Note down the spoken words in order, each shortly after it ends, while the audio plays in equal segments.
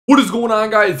What is going on,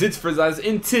 guys? It's Frizzeyes,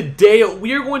 and today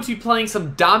we are going to be playing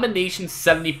some Domination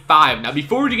 75. Now,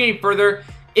 before we do any further,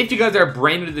 if you guys are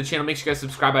brand new to the channel, make sure you guys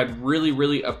subscribe. I'd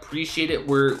really appreciate it.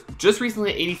 We're just recently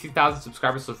at 83,000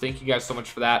 subscribers, so thank you guys so much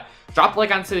for that. Drop a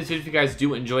like on today's video if you guys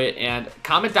do enjoy it, and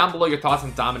comment down below your thoughts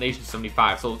on Domination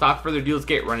 75. So without further ado, let's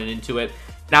get running into it.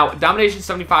 Now, Domination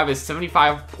 75 is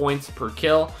 75 points per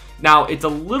kill. Now, it's a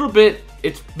little bit,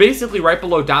 it's basically right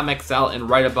below Dom XL and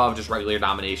right above just regular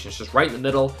Domination. It's just right in the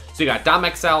middle. So you got Dom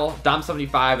XL, Dom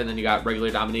 75, and then you got regular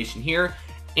Domination here.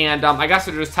 And I guess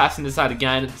they're just testing this out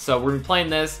again. So we're gonna be playing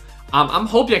this. I'm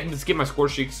hoping I can just get my score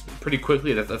streaks pretty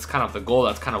quickly. That's kind of the goal.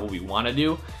 That's kind of what we want to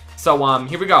do. So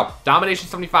here we go. Domination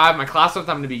 75. My class that I'm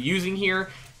going to be using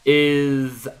here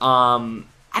is I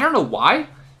don't know why,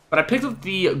 but I picked up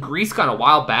the grease gun a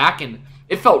while back and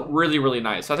it felt really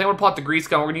nice. So I think I'm going to pull out the grease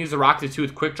gun. We're going to use the Rocket 2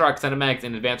 with quick draw, extended mags,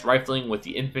 and advanced rifling with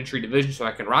the infantry division, so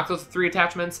I can rock those 3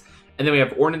 attachments. And then we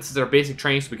have ordnances that are basic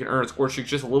training, so we can earn a score streak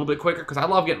just a little bit quicker, because I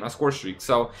love getting my score streak.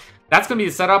 So that's going to be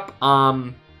the setup.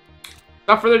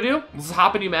 Without further ado, let's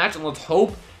hop into a match, and let's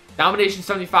hope Domination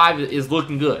 75 is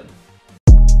looking good.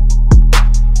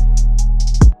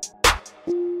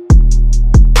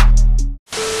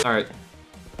 Alright.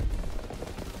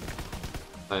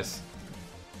 Nice.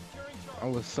 I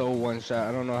was so one shot.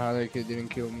 I don't know how that kid didn't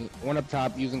kill me. One up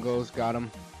top using ghost, got him.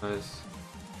 Nice.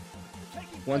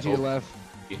 One to your left.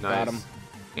 Nice. Got him.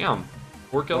 Damn.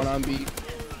 4 kills. One on B.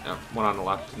 Yeah, one on the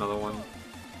left, another one.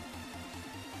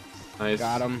 Nice.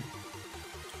 Got him.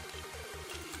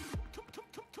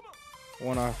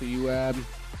 One off the UAB.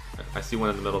 I see one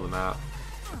in the middle of the map.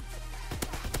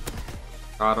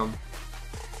 Got him.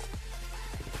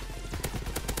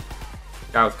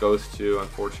 Guy with ghost too,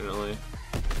 unfortunately.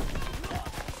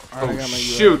 Right, oh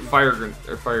shoot! Fire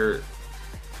or fire.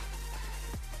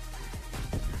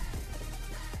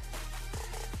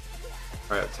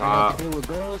 Right up top.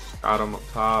 Got him up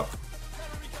top.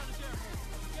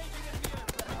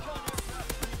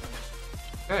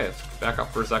 Okay, let's back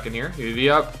up for a second here.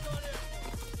 UAV up.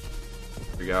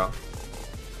 Here we go.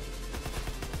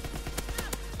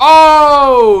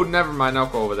 Oh, never mind. I'll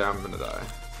go over there. I'm gonna die.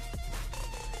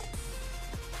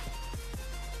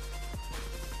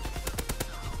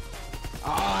 Oh,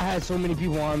 I had so many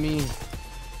people on me.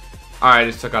 Alright, I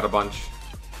just took out a bunch.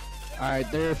 Alright,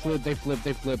 they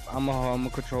flip. I'm gonna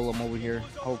control them over here.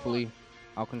 Hopefully,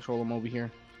 I'll control them over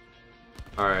here.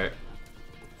 Alright.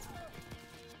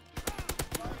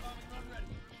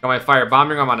 Got my fire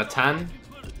bombing. I'm on a 10.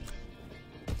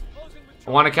 I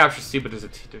want to capture C, but there's a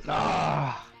T.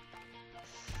 Ah.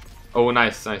 Oh,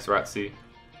 nice. We're at C.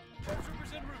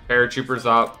 Paratroopers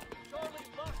up.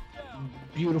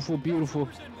 Beautiful.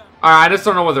 Alright, I just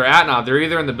don't know where they're at now. They're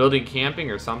either in the building camping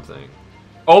or something.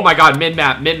 Oh my god,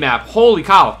 mid-map. Holy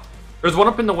cow. There's one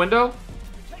up in the window.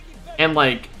 And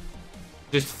like,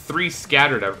 just 3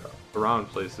 scattered around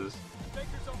places.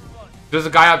 There's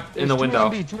a guy up in the window.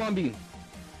 2 on B.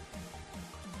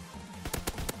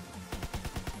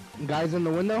 Guys in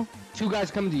the window? 2 guys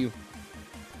coming to you.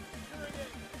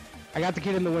 I got the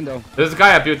kid in the window. There's a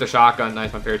guy up here with the shotgun.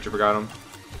 Nice, my paratrooper got him.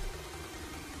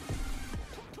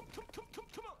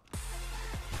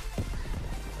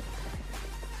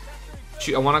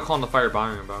 Shoot, I want to call in the fire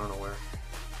bombing him, but I don't know where.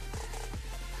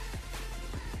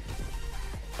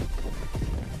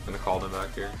 I'm gonna call them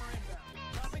back here.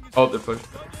 Oh, they're pushing.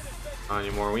 Not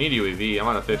anymore. We need UAV. I'm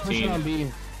on a 15. On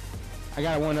B. I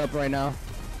got one up right now.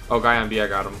 Oh, guy on B, I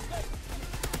got him.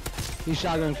 He's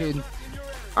shotgun kid.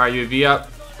 Alright, UAV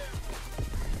up.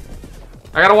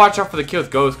 I gotta watch out for the kill with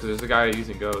Ghost, because there's a guy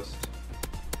using Ghost.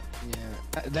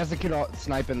 Yeah, that's the kid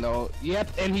sniping though.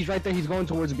 Yep, and he's right there. He's going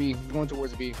towards B. He's going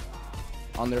towards B.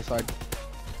 On their side.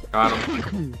 Got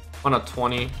him. On a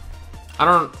 20. I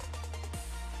don't...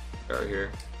 Right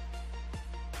here.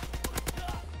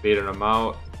 Baited him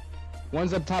out.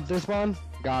 One's up top this one.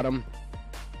 Got him.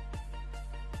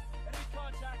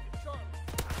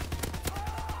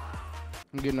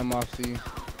 I'm getting him off C.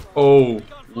 Oh,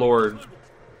 Lord.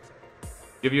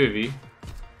 Give UAV.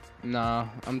 Nah,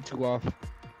 I'm 2 off.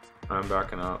 I'm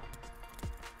backing up.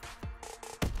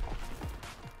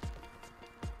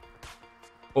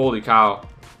 Holy cow.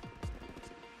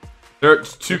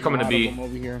 There's 2 coming to B.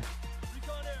 Over here.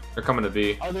 They're coming to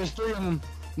B. Oh, there's 3 of them.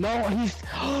 No,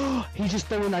 he just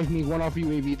threw a knife me. One off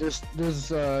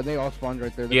UAV. They all spawned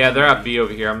right there. Yeah, they're at B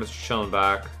over here. I'm just chilling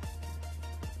back.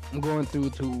 I'm going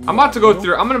through to. I'm about to go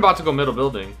through. I'm about to go middle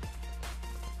building.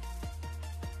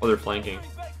 Oh, they're flanking.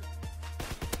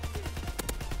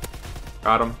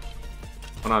 Got him.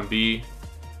 One on B.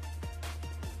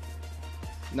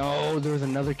 No, there was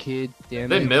another kid. Damn it.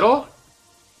 They middle?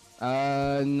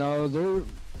 No, they're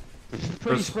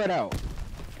pretty spread out.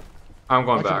 I'm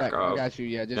going Watch your back. I got you.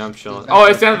 Yeah, Yeah, I'm chilling. Oh,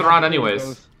 it's the end of the round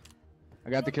anyways. I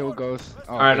got the kill with Ghost.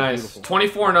 Oh, Alright, nice.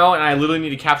 24-0, and I literally need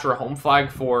to capture a home flag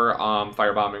for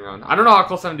firebombing run. I don't know how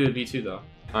close I'm to do V2 though.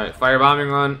 Alright,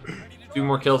 firebombing run. 2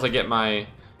 more kills, I get my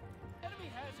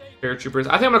paratroopers.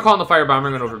 I think I'm gonna call in the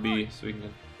firebombing run over B so we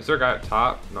can. Is there a guy at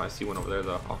top? No, I see one over there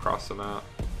though. I'll cross them out.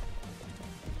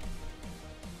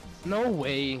 No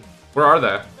way. Where are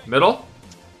they? Middle?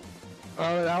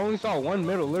 I only saw one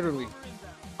middle, literally.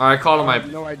 I called on I my.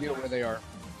 have no idea where they are.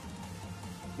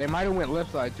 They might have went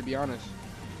left side, to be honest.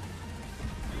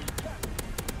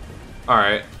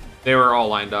 Alright. They were all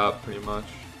lined up, pretty much.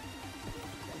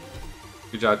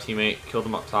 Good job, teammate. Killed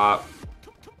them up top.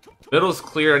 Middle's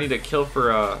clear. I need a kill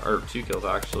for, or 2 kills,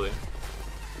 actually.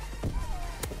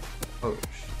 Oh,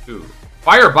 shoot.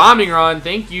 Fire bombing run.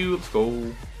 Thank you. Let's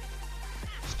go.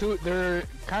 They're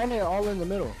kind of all in the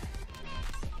middle.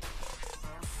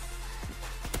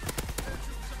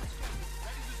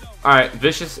 Alright,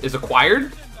 Vicious is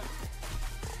acquired.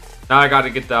 Now I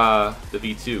gotta get the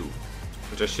V2,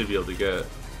 which I should be able to get.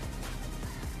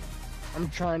 I'm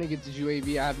trying to get this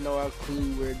UAV. I have no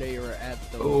clue where they are at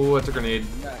though. Oh, that's a grenade.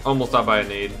 Almost died by a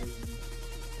nade.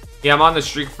 Yeah, I'm on the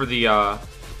streak for the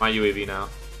my UAV now.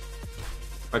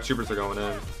 My troopers are going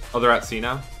in. Oh, they're at C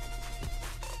now?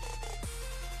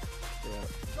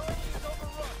 Yeah.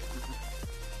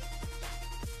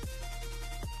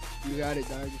 You got it,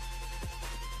 dog.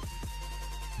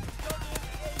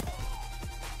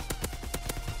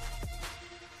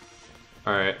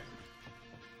 Alright.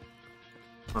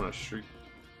 On a streak.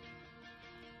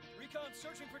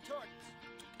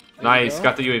 Nice,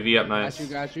 got the UAV up, nice.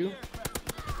 Got you.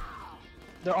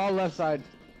 They're all left side.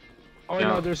 Oh yeah.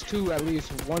 no, there's 2 at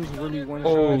least. One's really one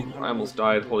Oh, shot. I almost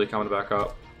died. Holy cow, I'm gonna back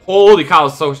up. Holy cow,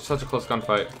 it's such a close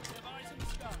gunfight.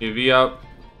 UAV up.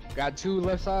 Got 2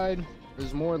 left side.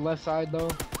 There's more left side though.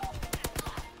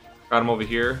 Got him over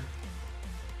here.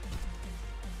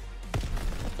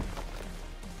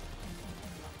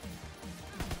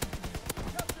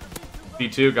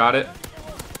 V2, got it.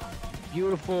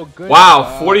 Beautiful, good.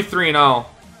 Wow, 43-0.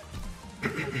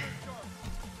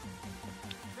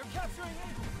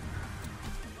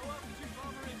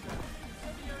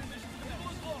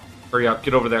 Hurry up,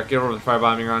 get over there. Get over the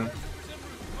firebombing run.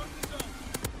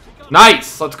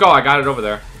 Nice! Let's go, I got it over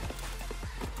there.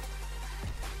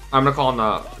 I'm gonna call in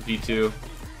the V2.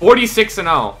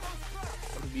 46-0.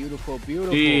 Beautiful,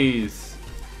 beautiful. Jeez.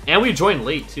 And we joined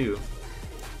late, too.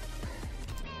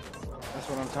 That's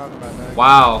what I'm talking about, dog.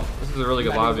 Wow, this is a really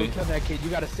good lobby. Kill that kid. You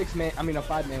got a 6-man, I mean a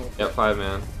 5-man with Yep,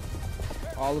 5-man.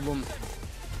 all of them.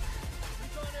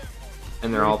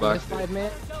 And they're all back. This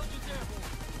 5-man?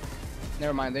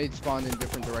 Never mind, they spawned in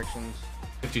different directions.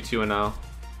 52-0. I'm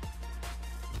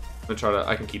gonna try to.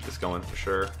 I can keep this going for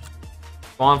sure.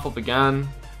 Spawn flip again.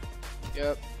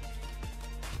 Yep.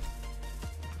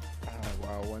 Oh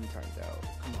wow, one timed out.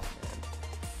 Come on, man.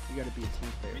 You gotta be a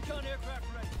team player.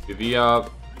 UV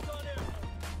up.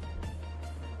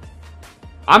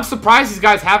 I'm surprised these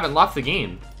guys haven't left the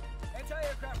game.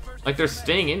 Like they're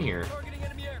staying in here.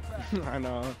 I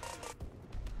know.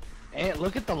 And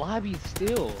look at the lobby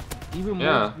still. Even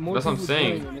yeah, more that's what I'm people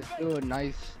saying. joining, and it's still a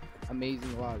nice,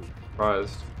 amazing lobby.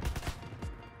 Surprised.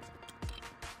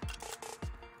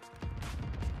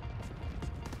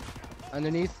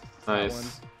 Underneath.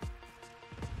 Nice.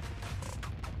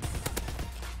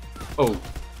 Oh,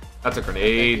 that's a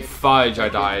grenade. Fudge, I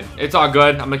died. It's all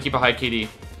good. I'm gonna keep a high KD.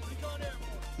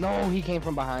 No, he came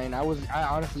from behind. I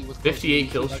honestly was. 58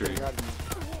 kill streak.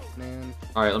 Man.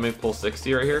 All right, let me pull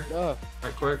 60 right here.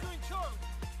 Right quick.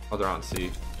 Oh, they're on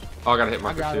C. Oh, I gotta hit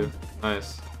marker too.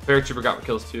 Nice. Paratrooper got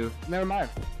kills too. Never mind.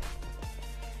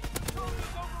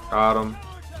 Got him.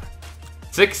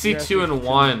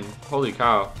 62-1. Holy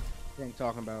cow. What I'm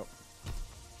talking about.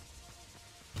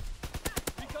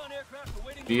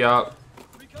 B up.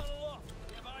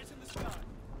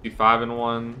 Be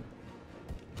 5-1.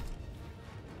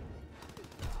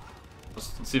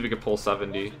 Let's see if we can pull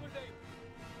 70.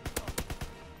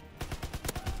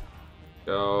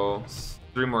 Go.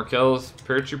 3 more kills.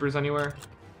 Paratroopers anywhere?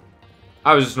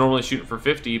 I was just normally shooting for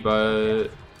 50, but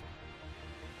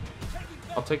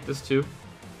I'll take this too.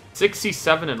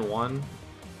 67-1.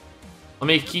 Let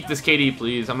me keep this KD,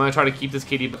 please. I'm gonna try to keep this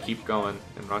KD, but keep going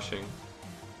and rushing.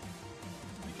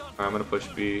 Alright, I'm gonna push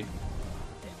B.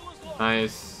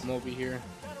 Nice. I'm over here.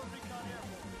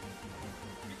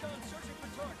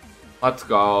 Let's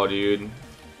go, dude.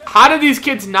 How did these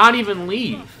kids not even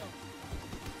leave?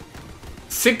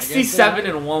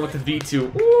 67-1 with the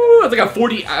V2. Ooh, it's like a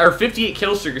 40 or 58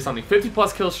 kill streak or something.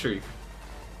 50+ kill streak.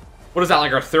 What is that,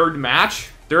 like our 3rd match?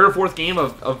 Third or fourth game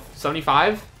of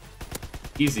 75.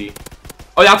 Easy.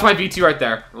 Oh, that's my V2 right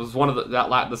there. It was one of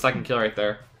the second kill right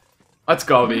there. Let's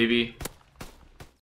go, baby.